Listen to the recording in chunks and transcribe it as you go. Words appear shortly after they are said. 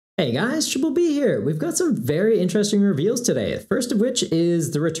Hey guys, Triple B here. We've got some very interesting reveals today. First of which is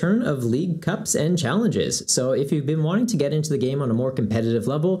the return of League Cups and Challenges. So if you've been wanting to get into the game on a more competitive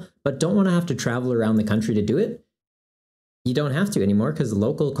level, but don't want to have to travel around the country to do it, you don't have to anymore because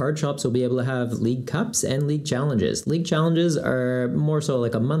local card shops will be able to have League Cups and League Challenges. League Challenges are more so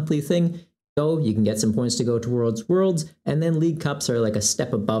like a monthly thing. So you can get some points to go towards Worlds, and then League Cups are like a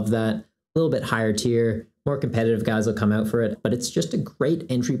step above that, a little bit higher tier. More competitive guys will come out for it, but it's just a great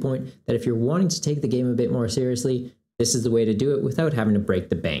entry point that if you're wanting to take the game a bit more seriously, this is the way to do it without having to break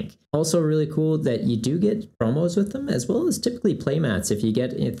the bank. Also really cool that you do get promos with them, as well as typically playmats. If you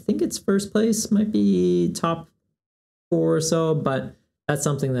get, I think it's first place, might be top 4 or so, but that's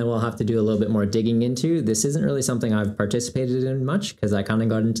something that we'll have to do a little bit more digging into. This isn't really something I've participated in much because I kind of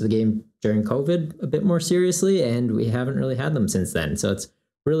got into the game during COVID a bit more seriously, and we haven't really had them since then. So it's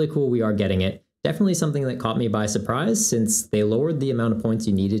really cool we are getting it. Definitely something that caught me by surprise since they lowered the amount of points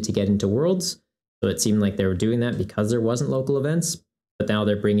you needed to get into Worlds. So it seemed like they were doing that because there wasn't local events, but now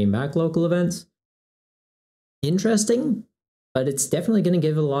they're bringing back local events. Interesting, but it's definitely going to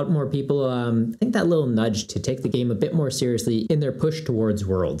give a lot more people, I think, that little nudge to take the game a bit more seriously in their push towards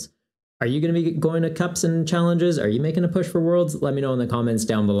Worlds. Are you going to be going to Cups and Challenges? Are you making a push for Worlds? Let me know in the comments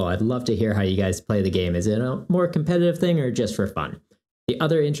down below. I'd love to hear how you guys play the game. Is it a more competitive thing or just for fun? The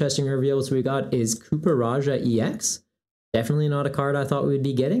other interesting reveals we got is Paldea Ex. Definitely not a card I thought we'd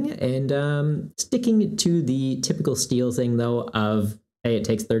be getting. And sticking to the typical steel thing, though, of, hey, it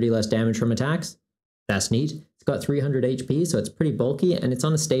takes 30 less damage from attacks. That's neat. It's got 300 HP, so it's pretty bulky, and it's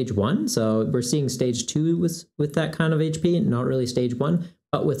on a stage 1. So we're seeing stage 2 with that kind of HP, not really stage 1.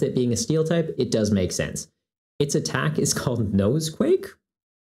 But with it being a steel type, it does make sense. Its attack is called Nosequake.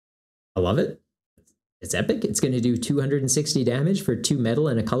 I love it. It's epic. It's going to do 260 damage for 2 metal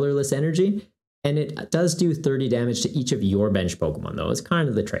and a colorless energy. And it does do 30 damage to each of your bench Pokemon, though. It's kind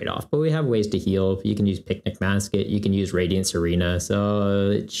of the trade-off. But we have ways to heal. You can use Picnic Basket. You can use Radiant Serena. So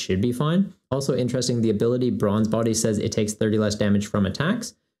it should be fine. Also interesting, the ability Bronze Body says it takes 30 less damage from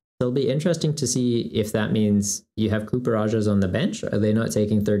attacks. So it'll be interesting to see if that means you have Kuparajas on the bench. Are they not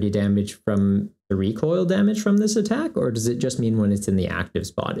taking 30 damage from the recoil damage from this attack? Or does it just mean when it's in the active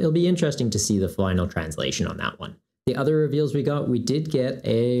spot? It'll be interesting to see the final translation on that one. The other reveals we got, we did get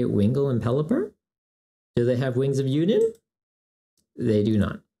a Wingull and Pelipper. Do they have Wings of Union? They do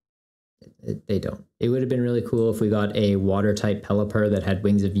not. They don't. It would have been really cool if we got a water-type Pelipper that had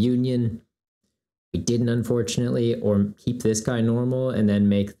Wings of Union. We didn't, unfortunately, or keep this guy normal and then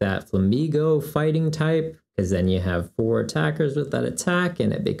make that Flamigo fighting type, because then you have 4 attackers with that attack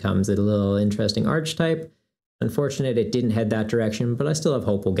and it becomes a little interesting archetype. Unfortunate it didn't head that direction, but I still have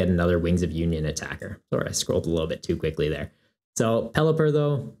hope we'll get another Wings of Union attacker. Sorry, I scrolled a little bit too quickly there. So Pelipper,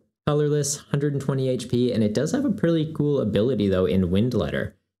 though, colorless, 120 HP, and it does have a pretty cool ability, though, in Wind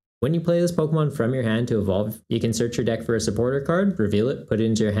Letter. When you play this Pokemon from your hand to evolve, you can search your deck for a supporter card, reveal it, put it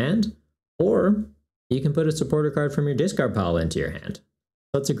into your hand, or you can put a supporter card from your discard pile into your hand.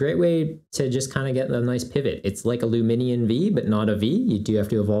 So it's a great way to just kind of get a nice pivot. It's like a Luminion V, but not a V. You do have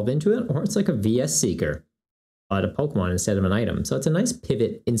to evolve into it, or it's like a VS Seeker, but a Pokemon instead of an item. So it's a nice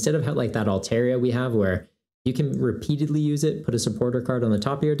pivot instead of like that Altaria we have where you can repeatedly use it, put a supporter card on the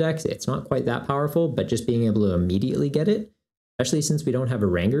top of your deck. It's not quite that powerful, but just being able to immediately get it, especially since we don't have a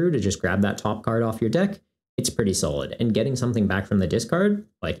Rangaroo to just grab that top card off your deck, it's pretty solid. And getting something back from the discard,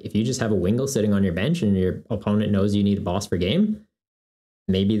 like if you just have a Wingull sitting on your bench and your opponent knows you need a boss for game,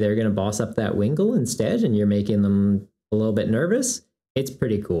 maybe they're going to boss up that Wingull instead and you're making them a little bit nervous. It's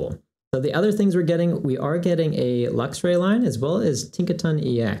pretty cool. So the other things we're getting, we are getting a Luxray line as well as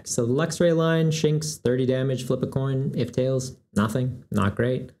Tinkaton Ex. So the Luxray line, Shinx, 30 damage, flip a coin, if tails, nothing, not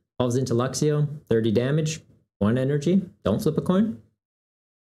great. Evolves into Luxio, 30 damage, 1 energy, don't flip a coin.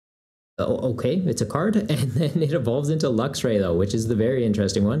 Oh, okay, it's a card, and then it evolves into Luxray, though, which is the very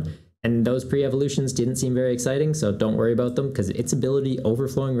interesting one. And those pre-evolutions didn't seem very exciting, so don't worry about them, because its ability,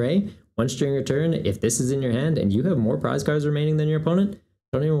 Overflowing Ray, once during your turn, if this is in your hand and you have more prize cards remaining than your opponent,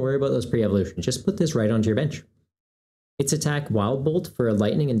 don't even worry about those pre-evolutions. Just put this right onto your bench. Its attack, Wild Bolt, for a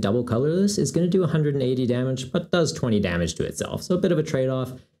lightning and double colorless, is going to do 180 damage, but does 20 damage to itself. So a bit of a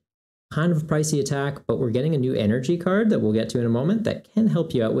trade-off. Kind of a pricey attack, but we're getting a new energy card that we'll get to in a moment that can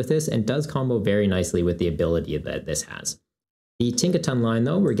help you out with this and does combo very nicely with the ability that this has. The Tinkaton line,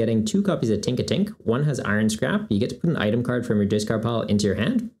 though, we're getting 2 copies of Tinkatink. One has Iron Scrap. You get to put an item card from your discard pile into your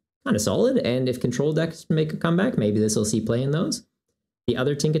hand. Kind of solid, and if control decks make a comeback, maybe this will see play in those. The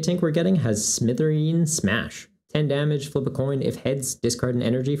other Tinkatink we're getting has Smithereen Smash. 10 damage, flip a coin. If heads, discard an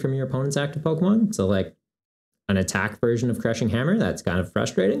energy from your opponent's active Pokemon. So like an attack version of Crushing Hammer. That's kind of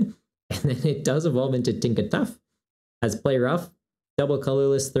frustrating. And then it does evolve into Tinkatuff. Has Play Rough, Double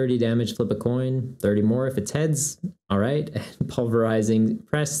colorless, 30 damage, flip a coin, 30 more if it's heads. All right. Pulverizing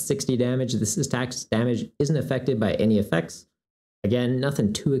press, 60 damage. This attack's damage isn't affected by any effects. Again,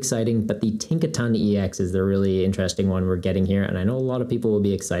 nothing too exciting, but the Tinkaton EX is the really interesting one we're getting here, and I know a lot of people will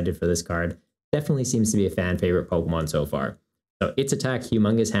be excited for this card. Definitely seems to be a fan favorite Pokemon so far. So its attack,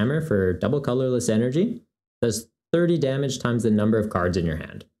 Humongous Hammer, for double colorless energy, does 30 damage times the number of cards in your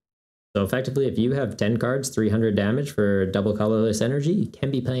hand. So effectively, if you have 10 cards, 300 damage for double colorless energy, you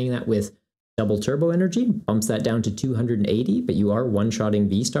can be playing that with double turbo energy, bumps that down to 280, but you are one-shotting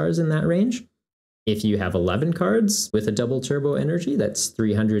V-Stars in that range. If you have 11 cards with a double turbo energy, that's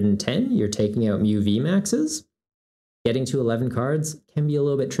 310. You're taking out Mew VMAXs. Getting to 11 cards can be a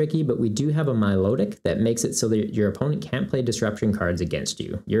little bit tricky, but we do have a Milotic that makes it so that your opponent can't play disruption cards against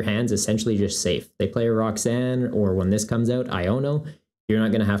you. Your hand's essentially just safe. They play a Roxanne, or when this comes out, Iono. You're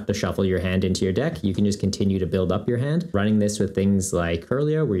not going to have to shuffle your hand into your deck. You can just continue to build up your hand. Running this with things like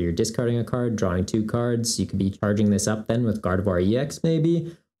Kirlia, where you're discarding a card, drawing 2 cards. You could be charging this up then with Gardevoir EX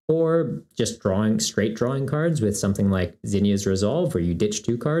maybe. Or just straight drawing cards with something like Zinnia's Resolve, where you ditch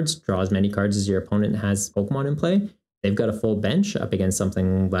 2 cards, draw as many cards as your opponent has Pokemon in play. They've got a full bench up against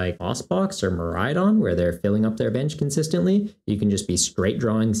something like Bossbox or Miraidon, where they're filling up their bench consistently. You can just be straight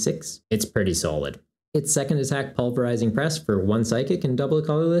drawing 6. It's pretty solid. Its second attack, Pulverizing Press, for 1 Psychic and double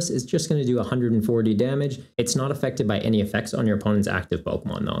colorless, is just going to do 140 damage. It's not affected by any effects on your opponent's active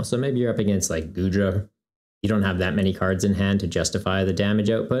Pokemon, though. So maybe you're up against like Goodra. You don't have that many cards in hand to justify the damage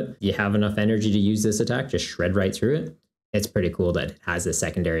output. You have enough energy to use this attack, just shred right through it. It's pretty cool that it has a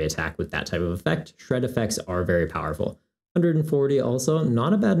secondary attack with that type of effect. Shred effects are very powerful. 140 also,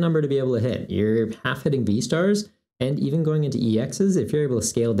 not a bad number to be able to hit. You're half hitting V-Stars, and even going into EXs, if you're able to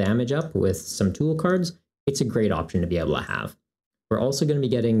scale damage up with some tool cards, it's a great option to be able to have. We're also going to be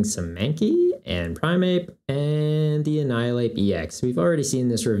getting some Mankey and Primeape and the Annihilape EX. We've already seen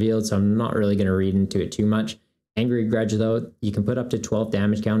this revealed, so I'm not really going to read into it too much. Angry Grudge, though, you can put up to 12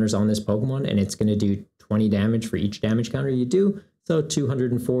 damage counters on this Pokemon, and it's going to do 20 damage for each damage counter you do, so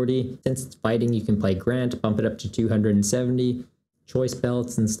 240. Since it's fighting, you can play Grant, bump it up to 270. Choice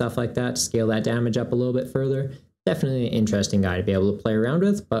Belts and stuff like that, scale that damage up a little bit further. Definitely an interesting guy to be able to play around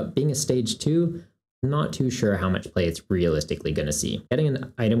with, but being a stage 2, not too sure how much play it's realistically going to see. Getting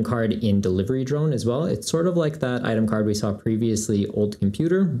an item card in Delivery Drone as well, it's sort of like that item card we saw previously, Old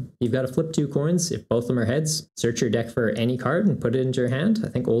Computer. You've got to flip 2 coins. If both of them are heads, search your deck for any card and put it into your hand. I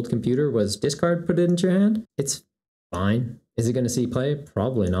think Old Computer was discard, put it into your hand. It's fine. Is it going to see play?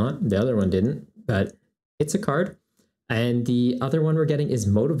 Probably not. The other one didn't, but it's a card. And the other one we're getting is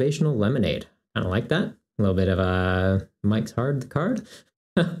Motivational Lemonade. Kind of like that. A little bit of a Mike's Hard card.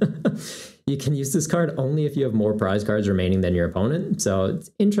 You can use this card only if you have more prize cards remaining than your opponent. So it's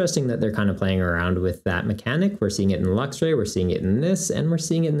interesting that they're kind of playing around with that mechanic. We're seeing it in Luxray, we're seeing it in this, and we're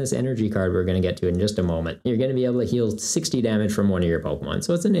seeing it in this energy card we're going to get to in just a moment. You're going to be able to heal 60 damage from one of your Pokemon.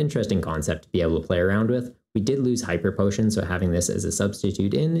 So it's an interesting concept to be able to play around with. We did lose Hyper Potion, so having this as a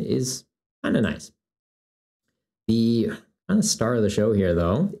substitute in is kind of nice. The kind of star of the show here,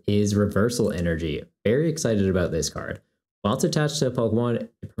 though, is Reversal Energy. Very excited about this card. While it's attached to a Pokemon,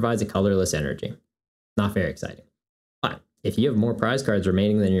 it provides a colorless energy. Not very exciting. But if you have more prize cards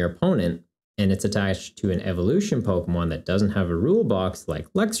remaining than your opponent, and it's attached to an evolution Pokemon that doesn't have a rule box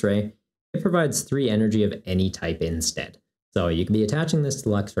like Luxray, it provides 3 energy of any type instead. So you can be attaching this to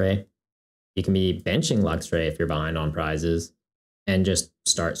Luxray, you can be benching Luxray if you're behind on prizes, and just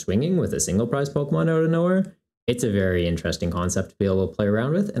start swinging with a single prize Pokemon out of nowhere. It's a very interesting concept to be able to play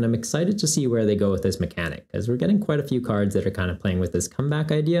around with, and I'm excited to see where they go with this mechanic, because we're getting quite a few cards that are kind of playing with this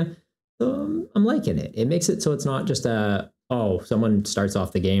comeback idea, so I'm liking it. It makes it so it's not just someone starts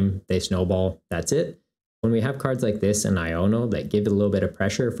off the game, they snowball, that's it. When we have cards like this and Iono that give it a little bit of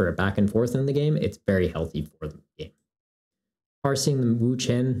pressure for a back and forth in the game, it's very healthy for the game. Parsing the Wu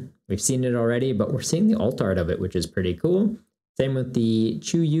Chen, we've seen it already, but we're seeing the alt art of it, which is pretty cool. Same with the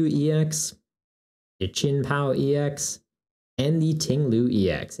Chuyu EX, the Chin Pao EX, and the Ting-Lu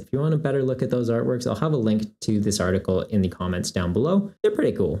EX. If you want a better look at those artworks, I'll have a link to this article in the comments down below. They're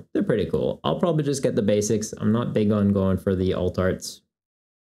pretty cool. They're pretty cool. I'll probably just get the basics. I'm not big on going for the alt arts.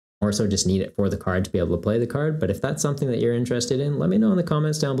 More so just need it for the card to be able to play the card. But if that's something that you're interested in, let me know in the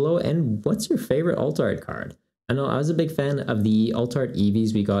comments down below. And what's your favorite alt art card? I know I was a big fan of the alt art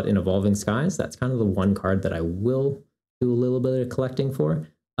Eevees we got in Evolving Skies. That's kind of the one card that I will do a little bit of collecting for.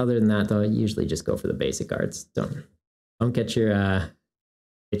 Other than that, though, I usually just go for the basic arts. Don't get your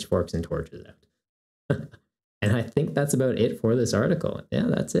pitchforks and torches out. And I think that's about it for this article. Yeah,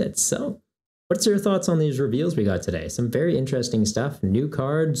 that's it. So what's your thoughts on these reveals we got today? Some very interesting stuff. New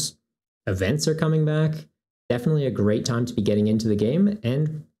cards, events are coming back. definitely a great time to be getting into the game.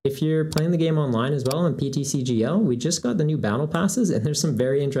 And if you're playing the game online as well on PTCGL, we just got the new battle passes, and there's some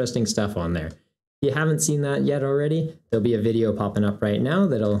very interesting stuff on there. If you haven't seen that yet already, there'll be a video popping up right now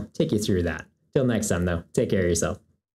that'll take you through that. Till next time though, take care of yourself.